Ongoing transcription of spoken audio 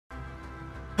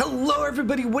Hello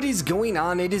everybody, what is going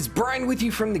on? It is Brian with you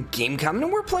from the GameCom,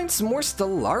 and we're playing some more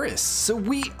Stellaris. So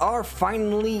we are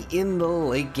finally in the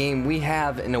late game. We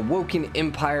have an awoken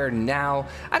empire now.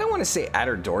 I don't want to say at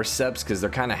our doorsteps because they're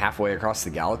kind of halfway across the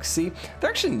galaxy. They're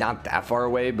actually not that far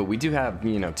away, but we do have,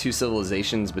 you know, two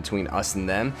civilizations between us and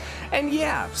them. And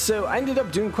yeah, so I ended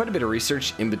up doing quite a bit of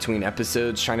research in between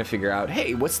episodes, trying to figure out,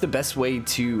 hey, what's the best way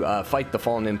to fight the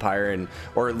fallen empire, and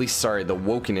or at least, sorry, the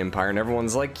woken empire. And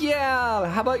everyone's like, yeah,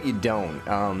 how about you don't?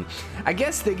 I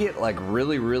guess they get like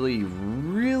really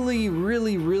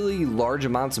large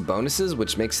amounts of bonuses,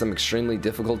 which makes them extremely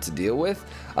difficult to deal with.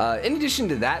 In addition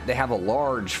to that, they have a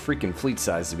large freaking fleet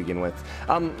size to begin with.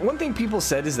 One thing people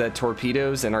said is that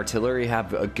torpedoes and artillery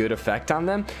have a good effect on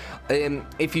them.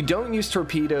 If you don't use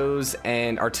torpedoes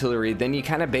and artillery, then you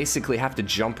kind of basically have to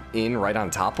jump in right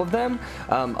on top of them.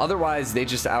 Otherwise, they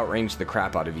just outrange the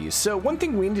crap out of you. So one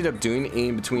thing we ended up doing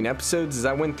in between episodes is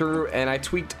I went through and I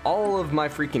tweaked all of my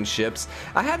freaking ships.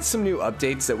 I had some new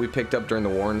updates that we picked up during the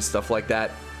war and stuff like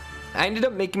that. I ended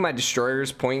up making my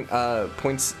destroyers point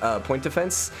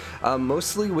defense,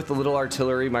 mostly with the little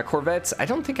artillery. My corvettes, I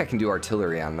don't think I can do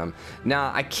artillery on them.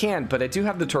 Now, I can, but I do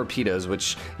have the torpedoes,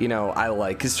 which, you know, I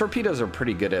like, because torpedoes are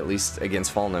pretty good, at least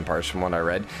against fallen empires from what I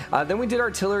read. Then we did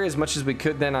artillery as much as we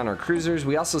could then on our cruisers.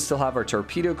 We also still have our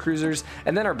torpedo cruisers,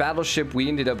 and then our battleship, we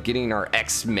ended up getting our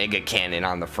X-Mega Cannon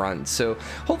on the front. So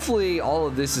hopefully all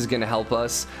of this is going to help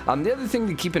us. The other thing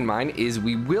to keep in mind is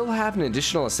we will have an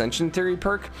additional Ascension Theory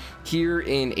perk here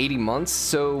in 80 months.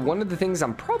 So one of the things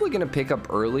I'm probably going to pick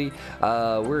up early,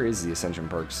 where is the Ascension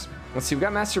perks? Let's see, we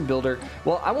got Master Builder.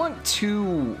 Well, I want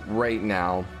two right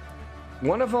now.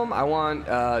 One of them I want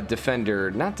Galactic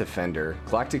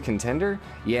Contender.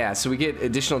 Yeah, so we get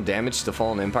additional damage to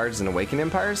fallen empires and awakened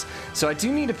empires. So I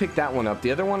do need to pick that one up.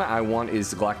 The other one I want is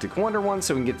the Galactic Wonder one,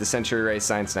 so we can get the Century Ray,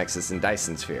 Science Nexus, and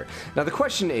Dyson Sphere. Now the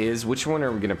question is, which one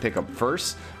are we going to pick up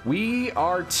first? We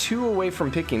are 2 away from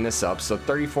picking this up, so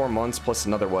 34 months plus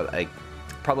another, what, like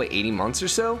probably 80 months or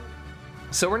so?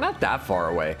 So we're not that far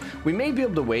away. We may be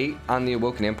able to wait on the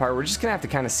Awoken Empire. We're just gonna have to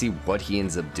kind of see what he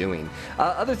ends up doing.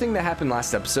 Other thing that happened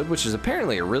last episode, which is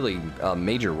apparently a really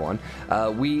major one,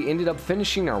 we ended up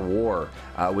finishing our war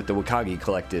with the Wakagi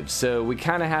Collective. So we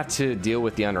kind of have to deal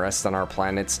with the unrest on our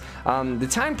planets. The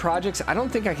time projects, I don't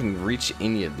think I can reach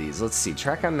any of these. Let's see,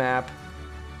 track on map.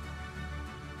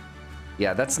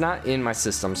 Yeah, that's not in my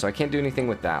system, so I can't do anything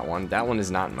with that one. That one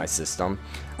is not in my system.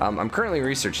 I'm currently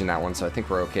researching that one, so I think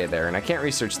we're okay there. And I can't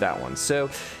research that one. So,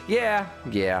 yeah.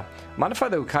 Modify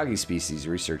the Wakagi species,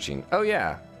 researching. Oh,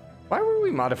 yeah. Why were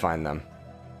we modifying them?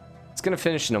 It's going to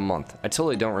finish in a month. I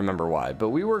totally don't remember why, but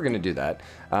we were going to do that.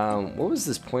 What was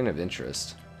this point of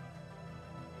interest?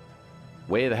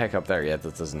 Way the heck up there. Yeah,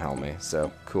 that doesn't help me.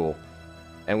 So, cool.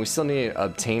 And we still need to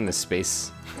obtain the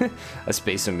space, a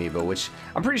space amoeba, which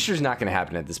I'm pretty sure is not going to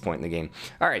happen at this point in the game.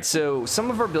 All right, so some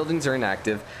of our buildings are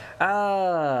inactive.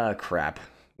 Crap.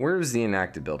 Where's the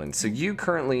inactive building? So you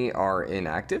currently are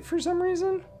inactive for some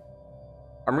reason?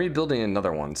 I'm rebuilding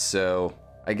another one, so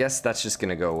I guess that's just going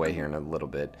to go away here in a little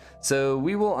bit. So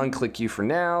we will unclick you for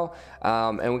now,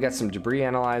 and we got some debris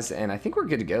analyzed, and I think we're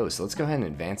good to go. So let's go ahead and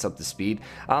advance up the speed.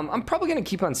 I'm probably going to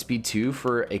keep on speed 2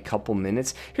 for a couple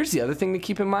minutes. Here's the other thing to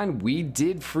keep in mind. We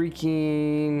did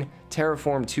freaking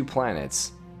terraform 2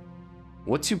 planets.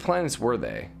 What 2 planets were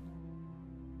they?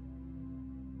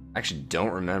 I actually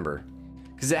don't remember.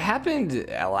 Because it happened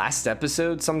last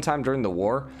episode, sometime during the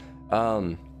war.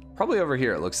 Probably over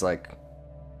here, it looks like.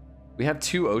 We have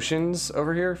 2 oceans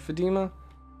over here, Fadima.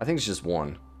 I think it's just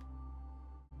 1.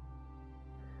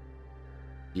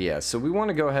 Yeah, so we want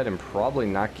to go ahead and probably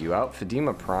knock you out.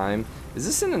 Fadima Prime. Is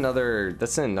this in another...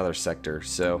 That's in another sector,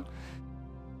 so...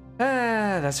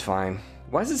 that's fine.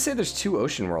 Why does it say there's 2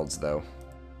 ocean worlds, though?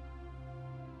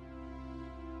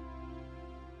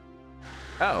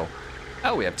 Oh.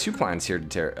 Oh, we have 2 planets here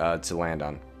to land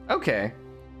on. Okay.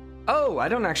 Oh, I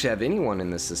don't actually have anyone in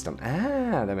this system.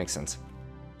 Ah, that makes sense.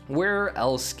 Where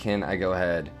else can I go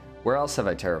ahead? Where else have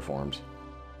I terraformed?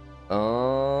 I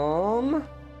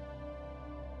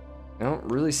don't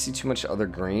really see too much other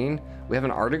green. We have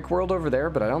an Arctic world over there,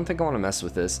 but I don't think I want to mess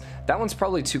with this. That one's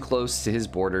probably too close to his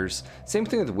borders. Same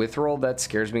thing with Withrol, that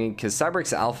scares me, because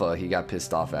Cybrix Alpha he got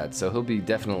pissed off at, so he'll be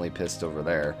definitely pissed over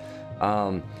there.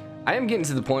 I am getting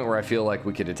to the point where I feel like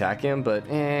we could attack him, but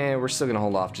we're still going to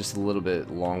hold off just a little bit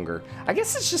longer. I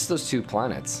guess it's just those 2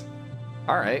 planets.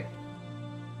 Alright.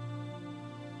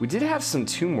 We did have some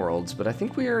tomb worlds, but I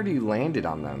think we already landed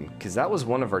on them, because that was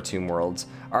one of our tomb worlds.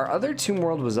 Our other tomb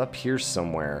world was up here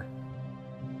somewhere.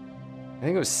 I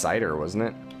think it was Cider, wasn't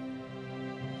it?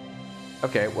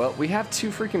 Okay, well, we have 2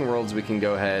 freaking worlds we can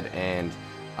go ahead and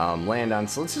land on.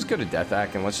 So let's just go to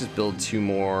Deathak and let's just build 2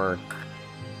 more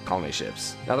colony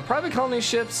ships. Now the private colony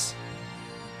ships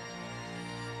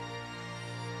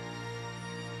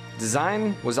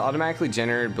design was automatically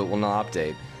generated but will not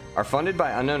update. Are funded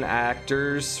by unknown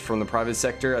actors from the private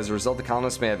sector. As a result, the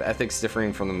colonists may have ethics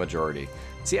differing from the majority.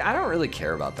 See, I don't really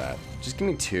care about that. Just give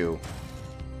me 2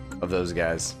 of those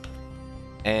guys.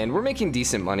 And we're making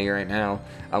decent money right now.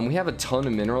 We have a ton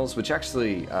of minerals, which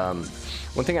actually,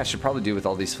 one thing I should probably do with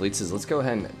all these fleets is let's go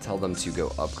ahead and tell them to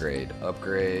go upgrade,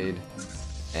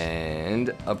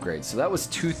 and upgrade. So that was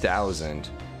 2,000.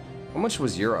 How much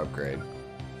was your upgrade?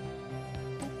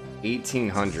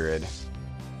 1,800.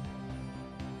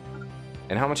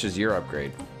 And how much is your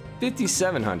upgrade?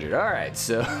 5,700. All right,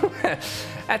 so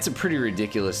that's a pretty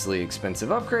ridiculously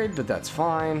expensive upgrade, but that's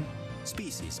fine.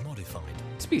 Species modified.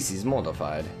 Species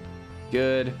modified.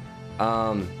 Good.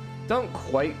 Don't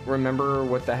quite remember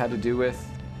what that had to do with.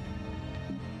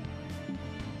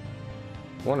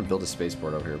 I want to build a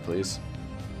spaceport over here, please.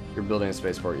 You're building a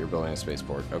spaceport. You're building a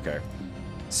spaceport. Okay.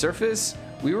 Surface.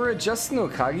 We were adjusting the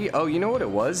Okagi. Oh, you know what it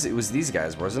was? It was these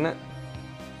guys, wasn't it?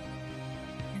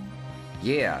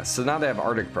 Yeah, so now they have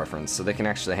Arctic preference, so they can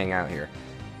actually hang out here.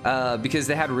 Because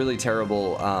they had really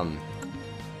terrible,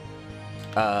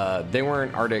 they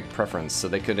weren't Arctic preference, so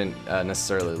they couldn't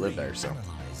necessarily live there, so.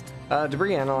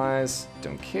 Debris analyze,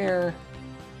 don't care.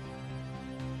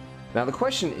 Now the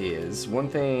question is, one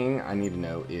thing I need to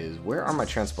know is, where are my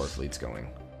transport fleets going?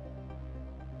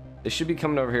 They should be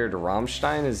coming over here to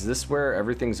Rammstein. Is this where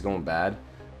everything's going bad?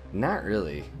 Not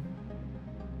really.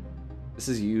 This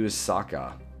is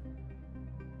Osaka.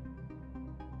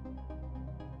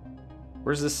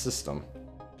 Where's this system?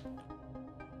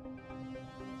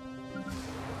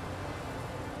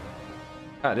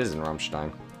 Ah, it is in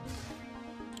Rammstein.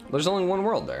 There's only one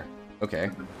world there. Okay.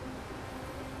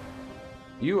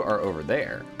 You are over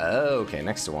there. Oh, okay,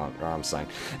 next to Rammstein.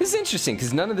 This is interesting,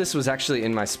 because none of this was actually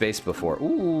in my space before.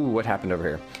 Ooh, what happened over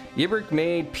here? Yibrik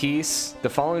made peace. The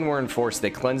following were enforced. They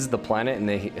cleansed the planet, and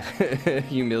they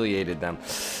humiliated them.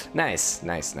 Nice,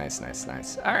 nice, nice, nice,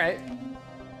 nice. All right.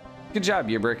 Good job,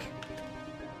 Yibrik.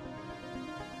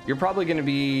 You're probably going to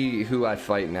be who I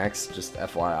fight next, just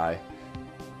FYI.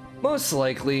 Most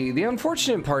likely. The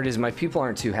unfortunate part is my people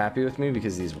aren't too happy with me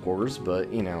because of these wars,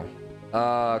 but, you know.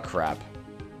 Crap.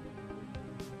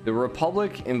 The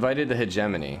Republic invited the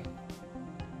hegemony.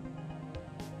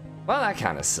 Well, that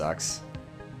kind of sucks.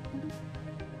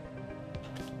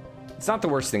 It's not the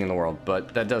worst thing in the world,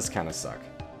 but that does kind of suck.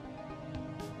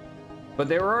 But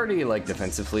they were already, like,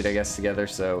 defensive fleet, I guess, together,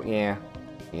 so, yeah.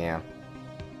 Yeah.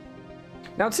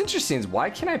 Now, what's interesting is, why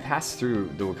can't I pass through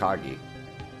the Wakagi?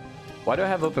 Why do I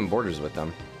have open borders with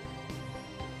them?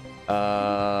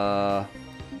 Yeah,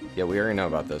 we already know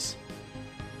about this.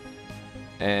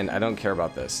 And I don't care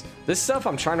about this. This stuff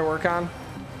I'm trying to work on.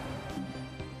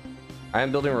 I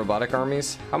am building robotic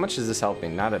armies. How much is this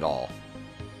helping? Not at all.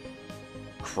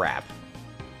 Crap.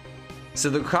 So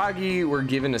the Wakagi were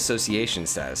given association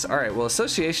status. All right, well,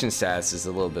 association status is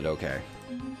a little bit okay.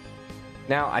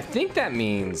 Now, I think that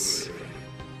means...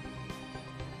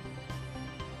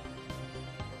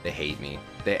 They hate me.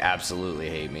 They absolutely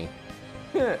hate me.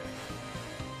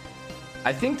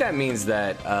 I think that means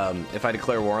that if I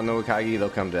declare war on the Wakagi, they'll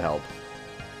come to help.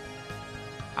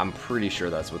 I'm pretty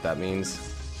sure that's what that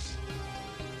means.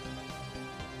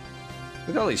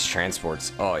 Look at all these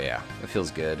transports. Oh yeah, it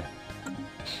feels good.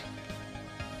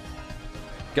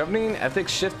 Governing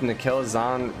ethics shift in the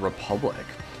Kelazan Republic.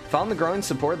 Found the growing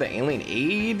support of the alien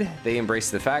aid. They embrace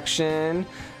the faction.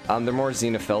 They're more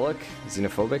xenophobic.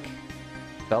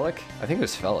 Phallic? I think it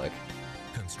was phallic.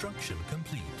 Construction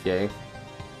complete. Yay.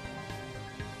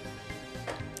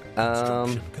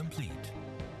 Construction complete.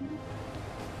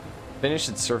 Finish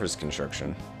its surface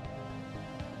construction.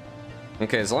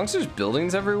 Okay, as long as there's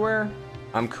buildings everywhere,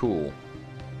 I'm cool.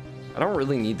 I don't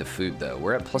really need the food though.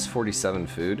 We're at plus 47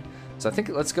 food. So I think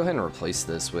let's go ahead and replace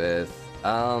this with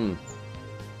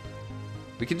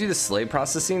we could do the slave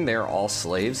processing. They're all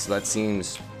slaves, so that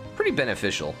seems pretty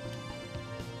beneficial.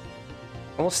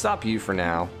 And we'll stop you for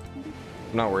now.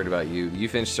 I'm not worried about you. You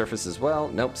finished surface as well?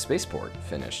 Nope, spaceport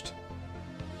finished.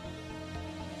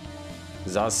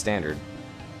 Zaz standard.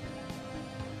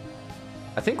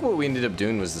 I think what we ended up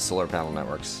doing was the solar panel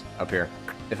networks up here,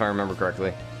 if I remember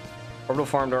correctly. Orbital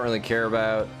farm don't really care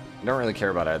about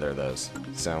either of those.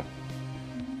 So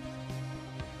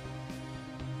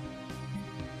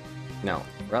no,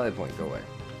 rally point, go away.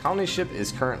 Colony ship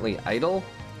is currently idle.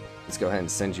 Let's go ahead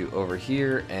and send you over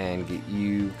here and get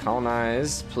you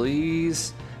colonized,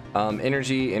 please.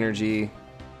 Energy,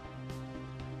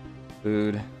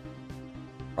 food,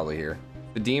 probably here.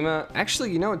 Fadima.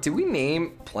 Actually, you know what? Did we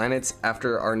name planets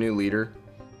after our new leader?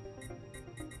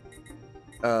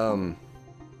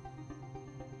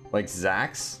 Like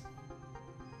Zax?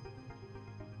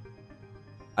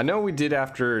 I know we did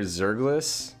after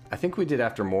Zerglis. I think we did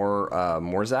after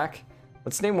Morzak.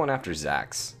 Let's name one after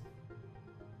Zax.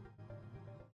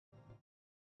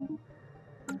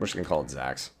 We're just gonna call it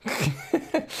Zax.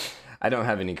 I don't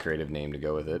have any creative name to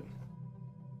go with it.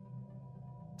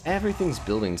 Everything's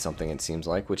building something, it seems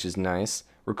like, which is nice.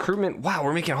 Recruitment, wow,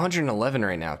 we're making 111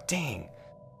 right now. Dang.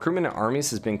 Recruitment of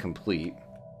armies has been complete.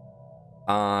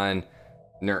 On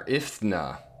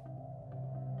Nerifna.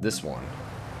 This one.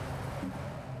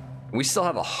 We still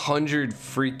have 100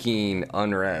 freaking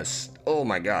unrest. Oh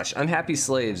my gosh. Unhappy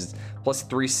slaves, plus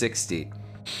 360.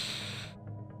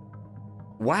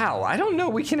 Wow, I don't know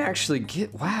we can actually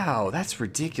get... Wow, that's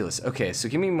ridiculous. Okay, so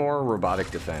give me more robotic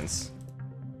defense.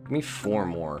 Give me 4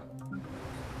 more.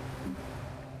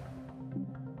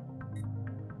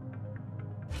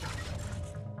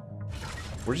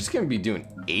 We're just gonna be doing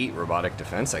 8 robotic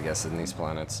defense, I guess, in these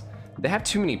planets. They have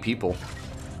too many people.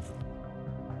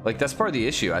 Like, that's part of the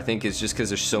issue, I think, is just because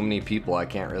there's so many people, I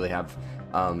can't really have...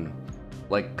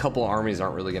 like, a couple armies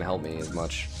aren't really gonna help me as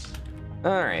much.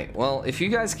 Alright, well, if you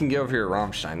guys can get over here at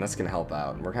Rammstein, that's gonna help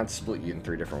out. We're gonna have to split you in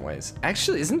 3 different ways.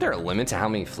 Actually, isn't there a limit to how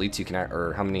many fleets you can,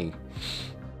 or how many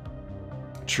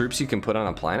troops you can put on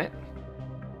a planet?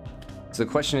 So the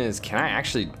question is, can I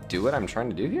actually do what I'm trying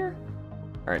to do here?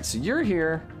 Alright, so you're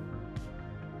here.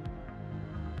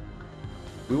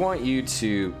 We want you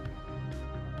to...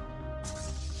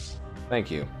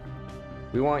 Thank you.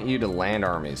 We want you to land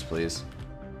armies, please.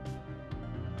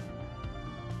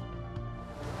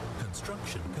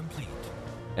 Construction complete.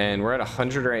 And we're at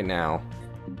 100 right now.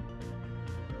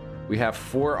 We have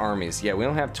 4 armies. Yeah, we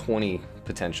don't have 20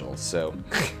 potential, so...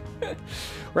 we're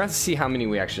gonna have to see how many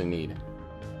we actually need.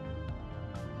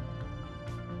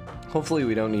 Hopefully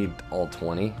we don't need all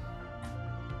 20.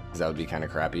 Because that would be kind of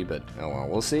crappy, but oh well,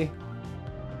 we'll see.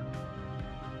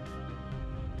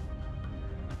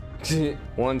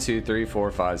 1, 2, 3,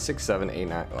 4, 5, 6, 7, 8,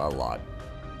 9, a lot.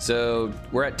 So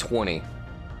we're at 20.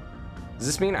 Does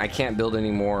this mean I can't build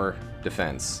any more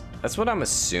defense? That's what I'm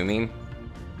assuming.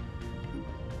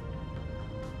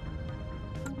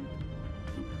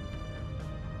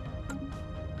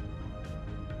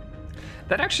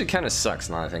 That actually kind of sucks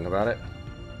now that I think about it.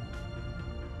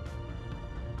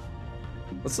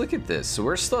 Let's look at this. So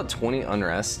we're still at 20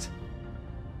 unrest.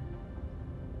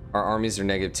 Our armies are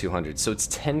negative 200, so it's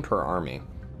 10 per army.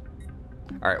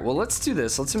 All right, well, let's do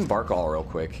this. Let's embark all real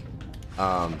quick.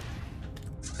 And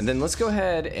then let's go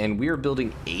ahead, and we are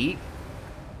building 8.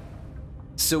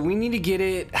 So we need to get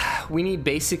it, we need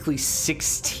basically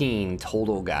 16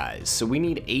 total guys. So we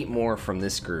need 8 more from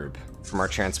this group, from our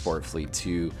transport fleet,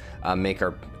 to make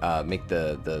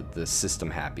the system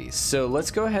happy. So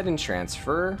let's go ahead and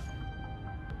transfer.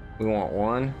 We want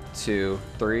 1, 2,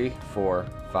 3, 4,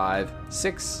 5,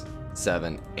 6,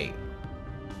 7, 8.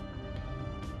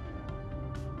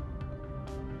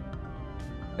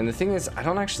 And the thing is, I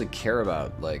don't actually care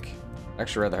about, like, I'd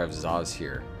actually rather have Zaz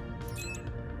here.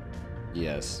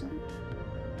 Yes.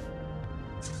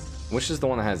 Which is the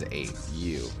one that has 8?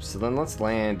 You. So then let's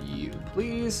land you,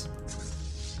 please.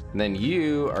 And then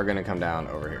you are gonna come down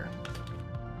over here.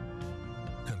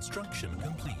 Construction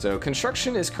complete. So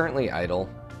construction is currently idle.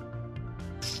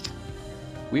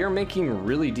 We are making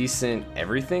really decent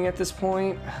everything at this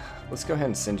point. Let's go ahead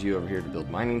and send you over here to build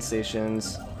mining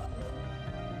stations.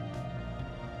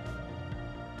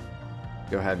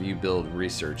 Go have you build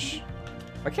research.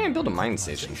 Why can't I build a mining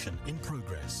station? In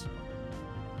progress.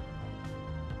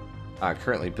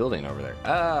 Currently building over there.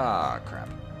 Ah, crap.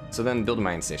 So then build a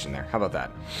mining station there. How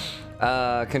about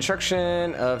that?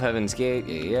 Construction of Heaven's Gate.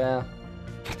 Yeah.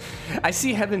 I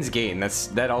see Heaven's Gate, and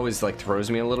that always like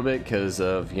throws me a little bit because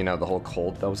of, you know, the whole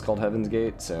cult that was called Heaven's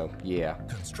Gate. So yeah.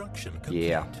 Construction complete.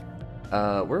 Yeah.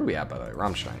 Where are we at, by the way?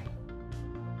 Rammstein.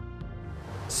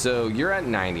 So you're at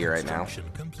 90 right now. Construction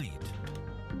complete.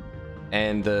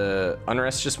 And the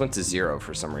unrest just went to 0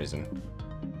 for some reason.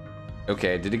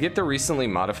 Okay, did it get the recently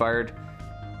modified?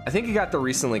 I think it got the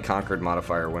recently conquered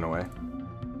modifier went away.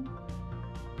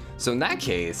 So in that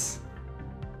case,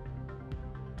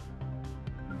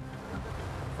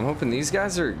 I'm hoping these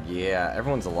guys are, yeah,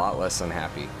 everyone's a lot less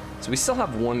unhappy. So we still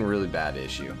have one really bad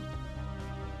issue.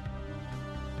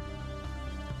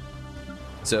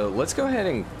 So let's go ahead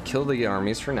and kill the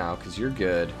armies for now, because you're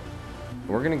good.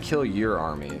 We're gonna kill your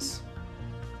armies.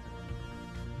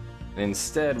 And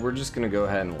instead, we're just gonna go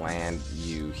ahead and land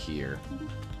you here.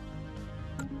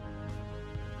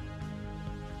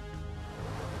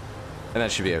 And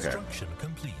that should be okay. Construction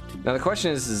complete. Now the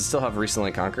question is, does it still have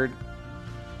recently conquered?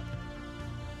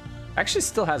 Actually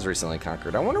still has recently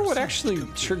conquered. I wonder what actually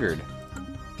triggered,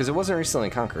 because it wasn't recently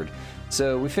conquered.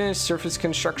 So we finished surface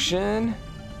construction.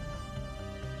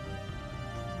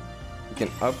 We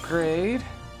can upgrade.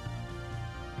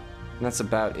 And that's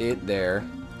about it there.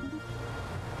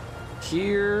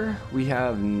 Here we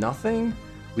have nothing.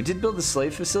 We did build the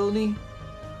slave facility.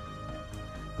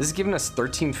 This is giving us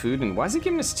 13 food, and why is it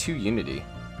giving us 2 unity?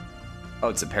 Oh,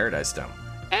 it's a paradise dome.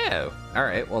 Oh, all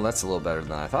right. Well, that's a little better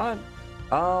than I thought.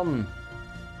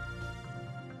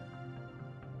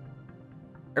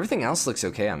 Everything else looks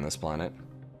okay on this planet.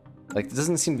 Like, there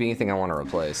doesn't seem to be anything I want to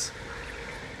replace.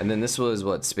 And then this was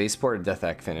what, spaceport Death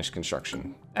Act finished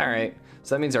construction. All right.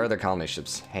 So that means our other colony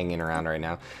ship's hanging around right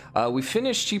now. We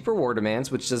finished cheaper war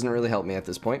demands, which doesn't really help me at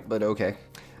this point, but okay.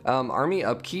 Army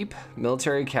upkeep,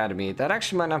 military academy. That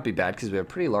actually might not be bad because we have a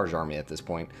pretty large army at this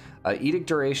point. Edict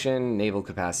duration, naval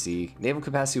capacity. Naval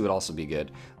capacity would also be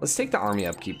good. Let's take the army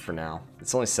upkeep for now.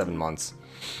 It's only 7 months.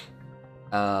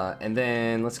 And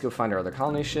then let's go find our other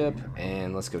colony ship,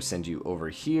 and let's go send you over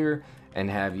here and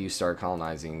have you start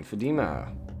colonizing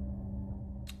Fadima.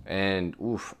 And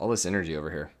oof, all this energy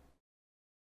over here.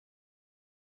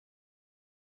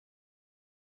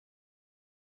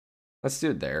 Let's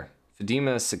do it there.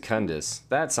 Fadima Secundus.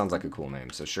 That sounds like a cool name,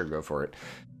 so sure, go for it.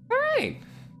 All right.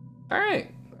 All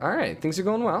right. All right. Things are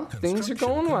going well. Things are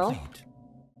going well.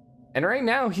 And right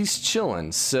now, he's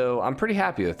chilling, so I'm pretty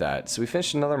happy with that. So we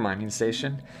finished another mining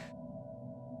station.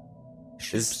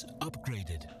 Ships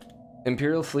upgraded.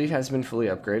 Imperial fleet has been fully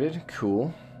upgraded.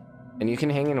 Cool. And you can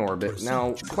hang in orbit.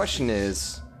 Now, question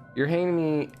is, you're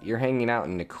hanging out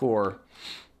in Nikor.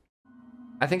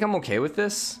 I think I'm okay with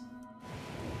this.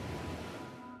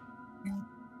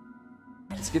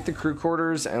 Let's get the crew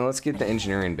quarters, and let's get the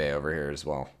engineering bay over here as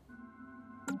well.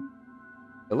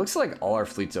 It looks like all our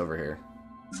fleet's over here.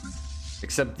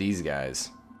 Except these guys.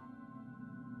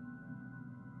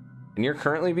 And you're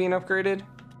currently being upgraded?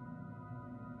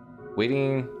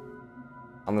 Waiting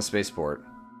on the spaceport.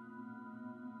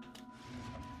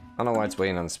 I don't know why it's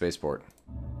waiting on the spaceport.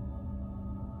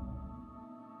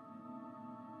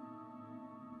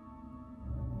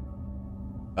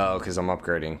 Oh, because I'm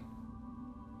upgrading.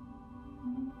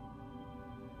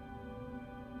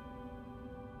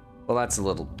 Well, that's a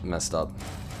little messed up.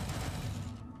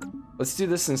 Let's do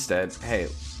this instead. Hey,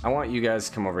 I want you guys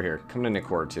to come over here. Come to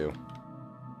Nikor too.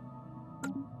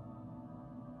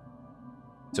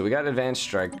 So we got advanced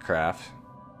strike craft.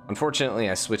 Unfortunately,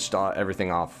 I switched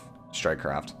everything off strike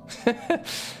craft.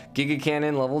 Giga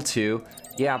cannon level 2.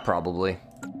 Yeah, probably.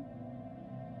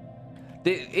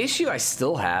 The issue I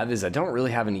still have is I don't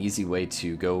really have an easy way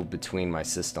to go between my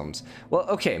systems. Well,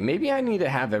 okay, maybe I need to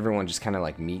have everyone just kind of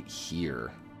like meet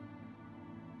here.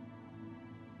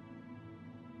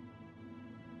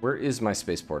 Where is my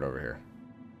spaceport over here?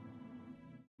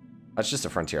 That's just a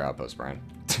frontier outpost, Brian.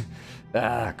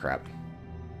 Ah, crap.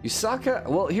 Usaka,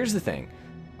 well, here's the thing.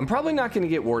 I'm probably not going to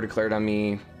get war declared on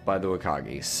me by the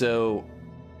Wakagi, so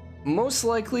most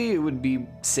likely it would be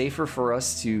safer for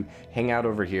us to hang out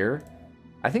over here.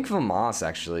 I think Vamos,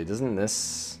 actually, doesn't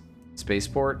this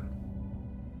spaceport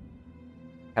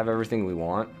have everything we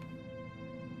want?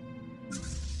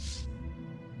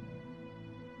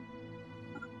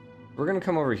 We're gonna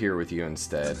come over here with you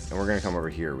instead, and we're gonna come over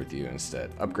here with you instead.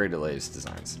 Upgrade the latest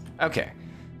designs. Okay.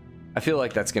 I feel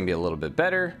like that's gonna be a little bit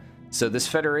better. So this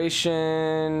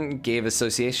federation gave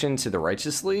association to the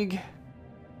Righteous League.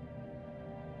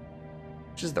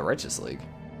 Which is the Righteous League?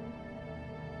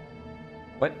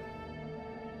 What?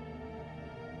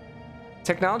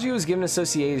 Technology was given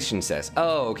association status.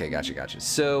 Oh, okay, gotcha.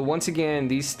 So once again,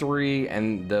 these three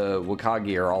and the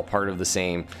Wakagi are all part of the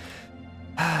same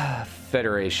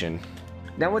federation.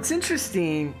 Now what's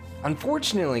interesting,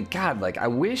 unfortunately, God, like I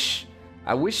wish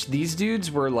these dudes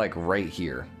were like right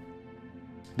here,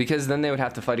 because then they would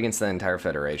have to fight against the entire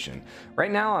federation.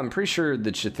 Right now, I'm pretty sure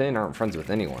the Chithin aren't friends with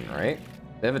anyone, right?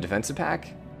 They have a defensive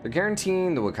pack. They're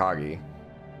guaranteeing the Wakagi.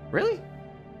 Really?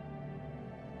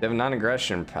 They have a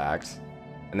non-aggression pact,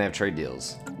 and they have trade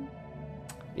deals.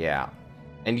 Yeah.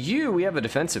 And you, we have a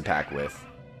defensive pack with.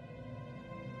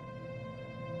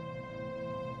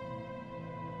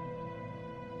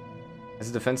 It's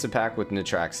a defensive pack with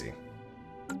Nitraxi.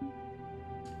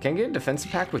 Can I get a defensive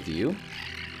pack with you?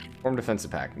 Form defensive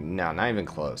pack. No, not even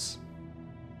close.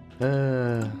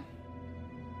 It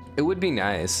would be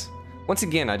nice. Once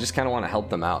again, I just kind of want to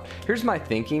help them out. Here's my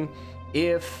thinking.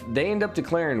 If they end up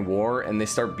declaring war and they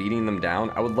start beating them down,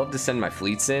 I would love to send my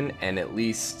fleets in and at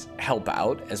least help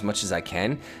out as much as I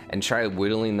can and try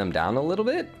whittling them down a little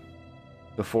bit.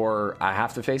 before I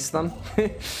have to face them.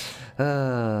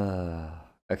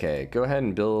 Okay, go ahead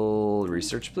and build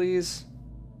research, please.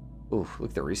 Ooh,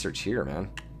 look at the research here, man.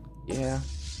 Yeah.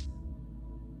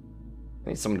 I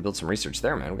need someone to build some research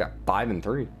there, man. We got 5 and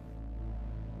 3.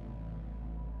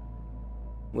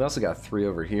 We also got 3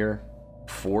 over here,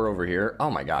 4 over here.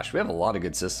 Oh my gosh, we have a lot of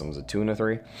good systems. A 2 and a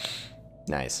 3.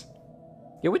 Nice.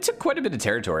 Yeah, we took quite a bit of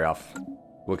territory off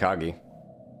Wakagi.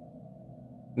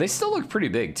 They still look pretty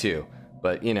big too,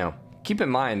 but you know, keep in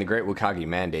mind the Great Wakagi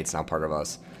Mandate's not part of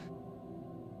us.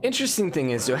 Interesting thing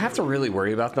is, do I have to really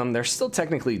worry about them? They're still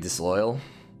technically disloyal.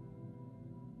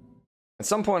 At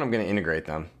some point, I'm going to integrate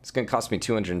them. It's going to cost me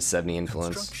 270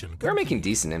 influence. They're making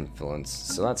decent influence,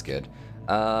 so that's good.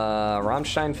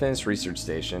 Rammstein finished research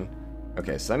station.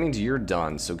 Okay, so that means you're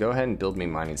done. So go ahead and build me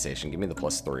mining station. Give me the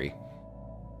 +3.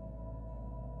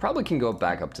 Probably can go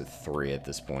back up to 3 at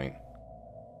this point.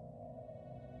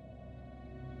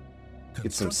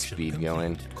 Get some speed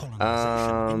going.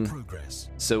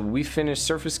 So we finished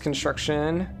surface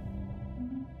construction.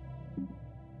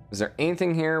 Is there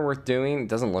anything here worth doing?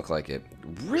 Doesn't look like it.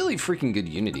 Really freaking good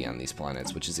unity on these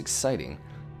planets, which is exciting.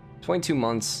 22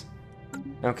 months.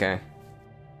 Okay.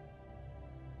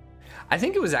 I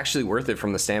think it was actually worth it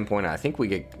from the standpoint. I think we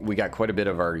got quite a bit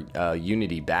of our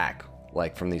unity back,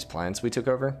 like from these planets we took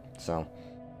over. So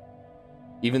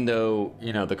even though,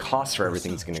 you know, the cost for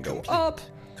everything's going to go up,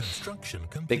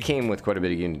 they came with quite a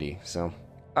bit of unity. So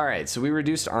all right, so we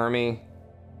reduced army.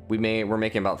 We're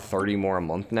making about 30 more a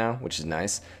month now, which is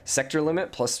nice. Sector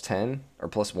limit +10 or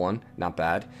 +1, not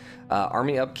bad.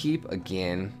 Army upkeep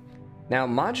again. Now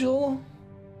module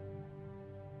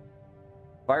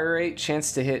fire rate,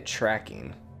 chance to hit,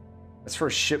 tracking. That's for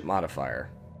a ship modifier.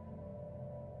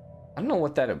 I don't know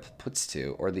what that puts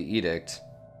to, or the edict.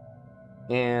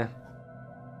 Yeah,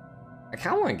 I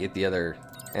kind of want to get the other.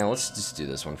 Yeah, let's just do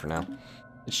this one for now.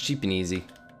 It's cheap and easy.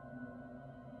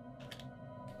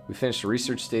 We finished the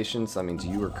research station, so that means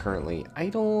you are currently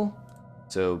idle.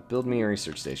 So build me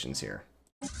research stations here.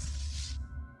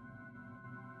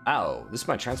 Oh, this is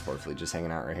my transport fleet just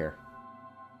hanging out right here.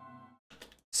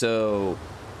 So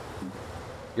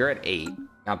you're at 8,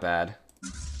 not bad.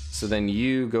 So then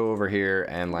you go over here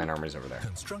and land armies over there.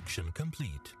 Construction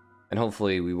complete. And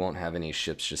hopefully we won't have any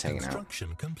ships just hanging out.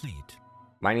 Construction complete.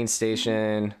 Mining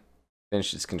station,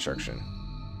 finish its construction.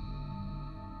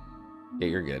 Yeah,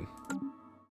 you're good.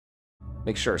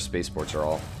 Make sure our spaceports are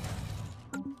all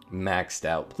maxed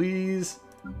out, please.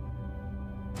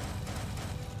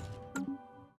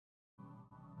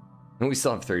 And we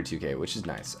still have 32k, which is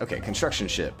nice. Okay, construction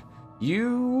ship.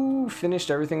 You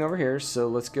finished everything over here, so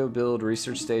let's go build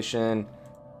research station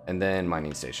and then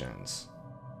mining stations.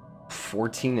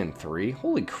 14 and 3?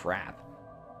 Holy crap.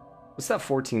 What's that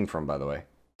 14 from, by the way?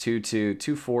 2-2,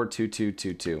 2-4, 2-2,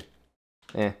 2-2.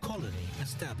 Eh. Colony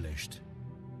established.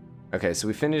 Okay, so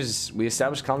we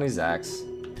established Colony Zax.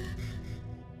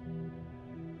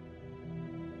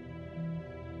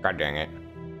 God dang it.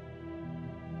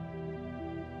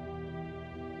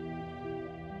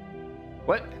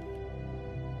 What?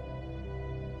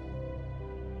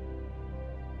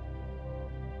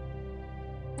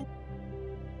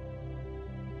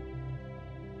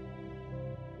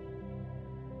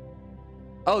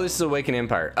 Oh, this is Awakened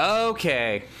Empire.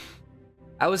 Okay.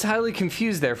 I was highly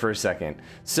confused there for a second.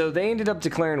 So they ended up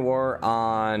declaring war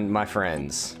on my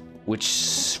friends, which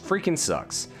freaking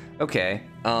sucks. Okay.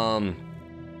 Can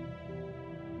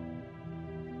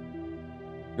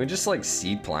we just like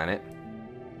seed planet?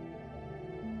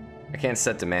 I can't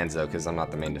set demands though because I'm not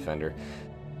the main defender.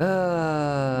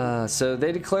 So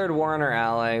they declared war on our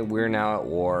ally. We're now at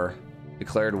war.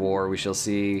 Declared war. We shall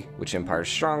see which empire is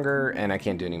stronger, and I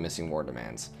can't do any missing war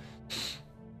demands.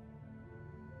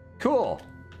 Cool.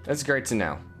 That's great to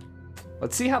know.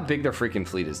 Let's see how big their freaking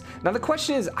fleet is. Now the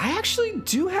question is, I actually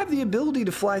do have the ability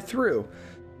to fly through.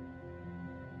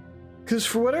 Because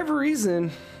for whatever reason,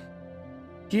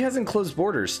 he hasn't closed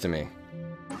borders to me.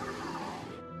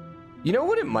 You know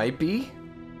what it might be?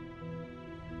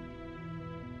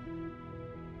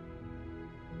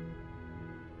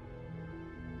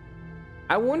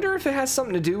 I wonder if it has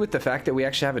something to do with the fact that we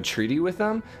actually have a treaty with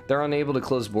them. They're unable to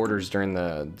close borders during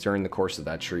the course of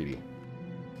that treaty.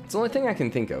 It's the only thing I can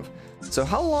think of. So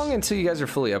how long until you guys are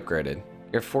fully upgraded?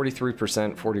 You're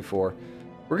 43%, 44.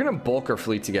 We're gonna bulk our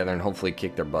fleet together and hopefully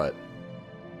kick their butt.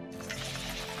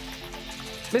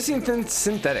 Missing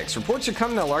synthetics. Reports are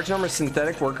coming that a large number of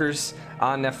synthetic workers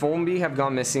Nephombi have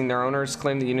gone missing. Their owners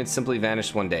claim the unit simply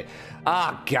vanished one day.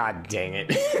 Ah, god dang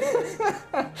it.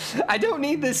 I don't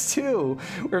need this too.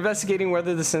 We're investigating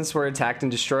whether the synths were attacked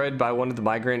and destroyed by one of the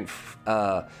migrant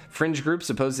fringe groups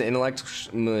opposed to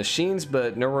intellect machines,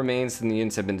 but no remains from the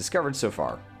units have been discovered so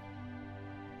far.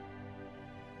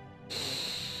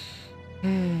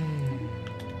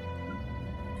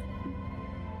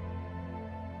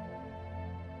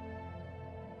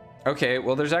 Okay,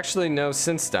 well, there's actually no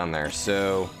synths down there,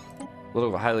 so a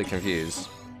little highly confused.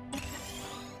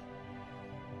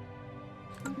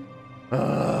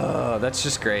 That's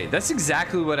just great. That's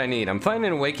exactly what I need. I'm fighting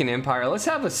an awakened empire. Let's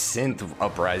have a synth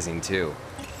uprising too.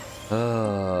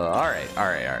 All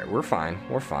right. We're fine.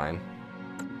 We're fine.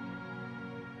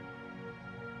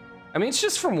 I mean, it's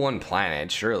just from one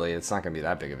planet. Surely it's not gonna be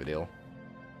that big of a deal.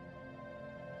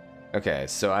 Okay,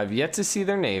 so I've yet to see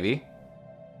their navy.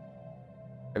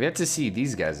 I've yet to see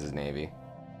these guys' navy.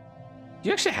 Do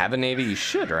you actually have a navy? You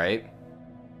should, right?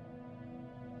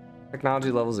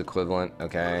 Technology levels equivalent.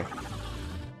 Okay.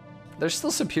 They're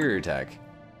still superior tech.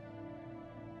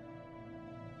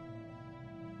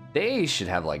 They should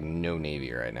have, like, no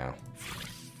navy right now.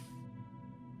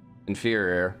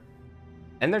 Inferior.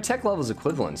 And their tech level is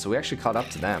equivalent, so we actually caught up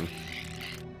to them.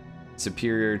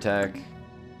 Superior tech.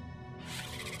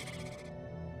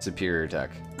 Superior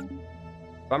tech.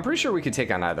 But I'm pretty sure we could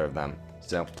take on either of them.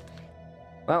 So,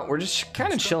 well, we're just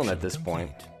kind of chilling at this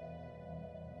point.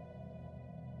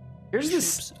 Here's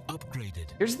this.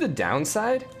 Here's the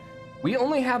downside. We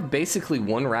only have basically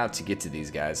one route to get to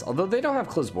these guys. Although they don't have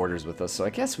close borders with us, so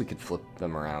I guess we could flip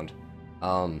them around.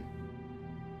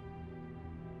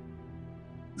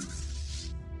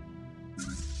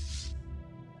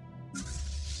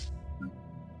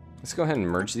 Let's go ahead and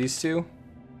merge these two.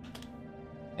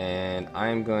 And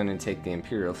I'm going to take the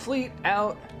Imperial fleet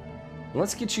out.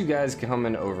 Let's get you guys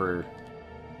coming over.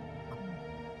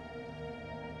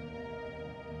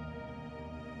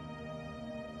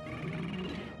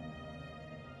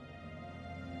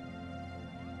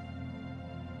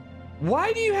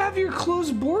 Why do you have your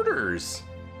closed borders?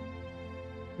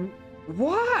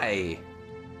 Why?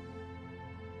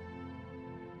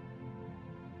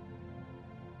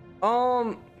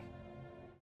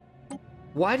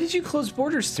 Why did you close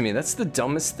borders to me? That's the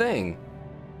dumbest thing.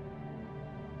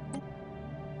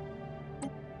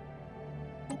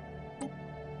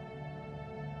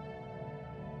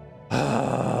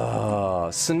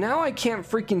 So now I can't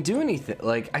freaking do anything.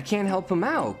 Like, I can't help him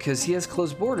out because he has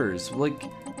closed borders. Like,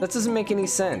 that doesn't make any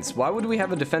sense. Why would we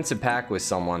have a defensive pact with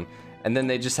someone and then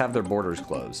they just have their borders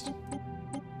closed?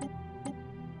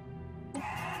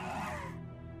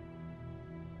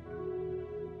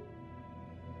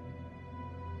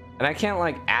 And I can't,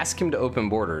 like, ask him to open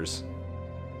borders.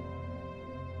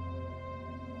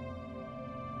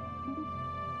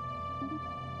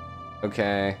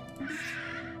 Okay.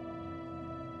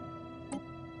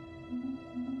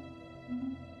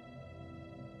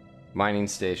 Mining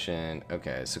station.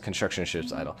 Okay, so construction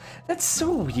ships idle. That's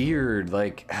so weird.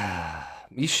 Like,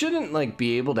 you shouldn't, like,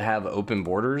 be able to have open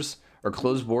borders or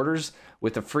closed borders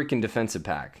with a freaking defensive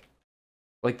pack.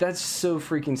 Like, that's so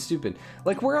freaking stupid.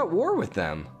 Like, we're at war with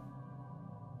them.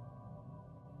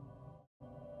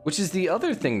 Which is the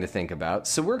other thing to think about.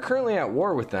 So we're currently at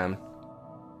war with them.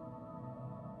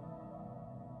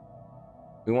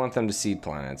 We want them to seed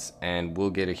planets, and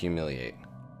we'll get a humiliate.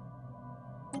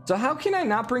 So how can I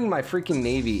not bring my freaking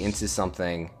navy into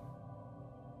something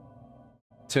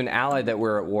to an ally that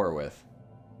we're at war with?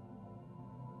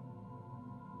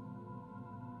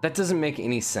 That doesn't make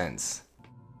any sense.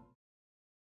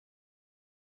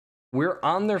 We're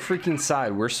on their freaking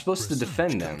side. We're supposed to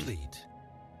defend them.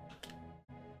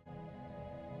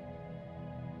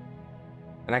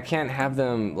 And I can't have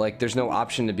them, like, there's no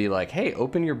option to be like, hey,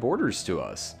 open your borders to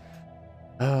us.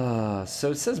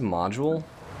 So it says module.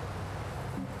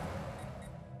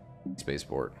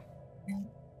 Spaceport.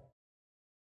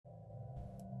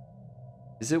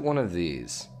 Is it one of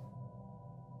these?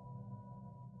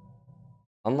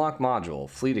 Unlock module,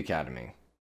 Fleet Academy.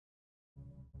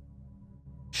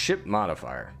 Ship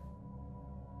modifier.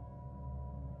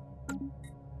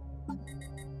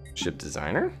 Ship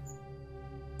designer?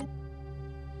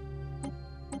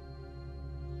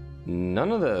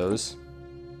 None of those.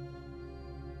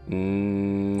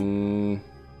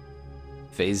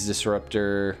 Phase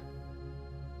disruptor.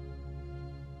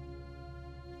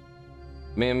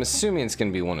 I mean, I'm assuming it's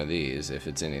gonna be one of these, if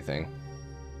it's anything.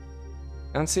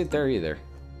 I don't see it there either.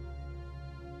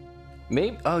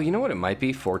 Maybe, oh, you know what it might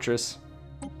be? Fortress.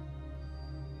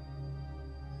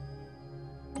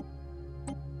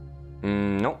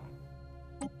 Nope.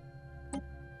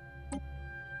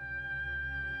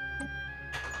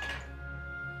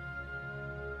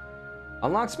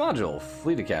 Unlocks module,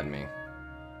 Fleet Academy.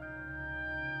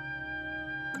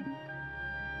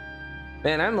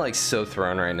 Man, I'm like so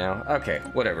thrown right now. Okay,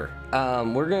 whatever.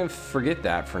 We're gonna forget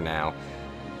that for now.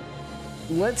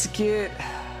 Let's get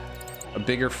a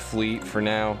bigger fleet for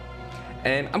now.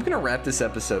 And I'm gonna wrap this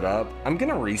episode up. I'm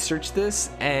gonna research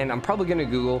this, and I'm probably gonna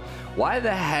Google, why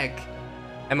the heck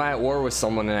am I at war with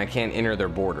someone and I can't enter their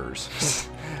borders?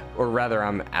 Or rather,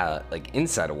 I'm like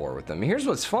inside a war with them. Here's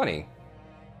what's funny.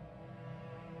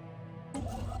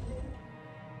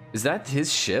 Is that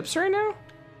his ships right now?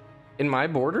 In my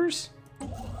borders?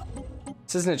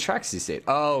 This is an Atraxi state.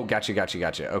 Oh, gotcha.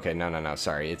 Okay, no,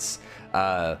 sorry. It's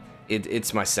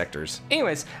it's my sectors.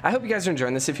 Anyways, I hope you guys are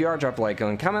enjoying this. If you are, drop a like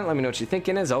and comment. Let me know what you think.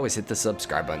 And as always, hit the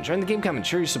subscribe button. Join the game, comment,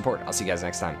 share your support. I'll see you guys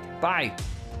next time. Bye.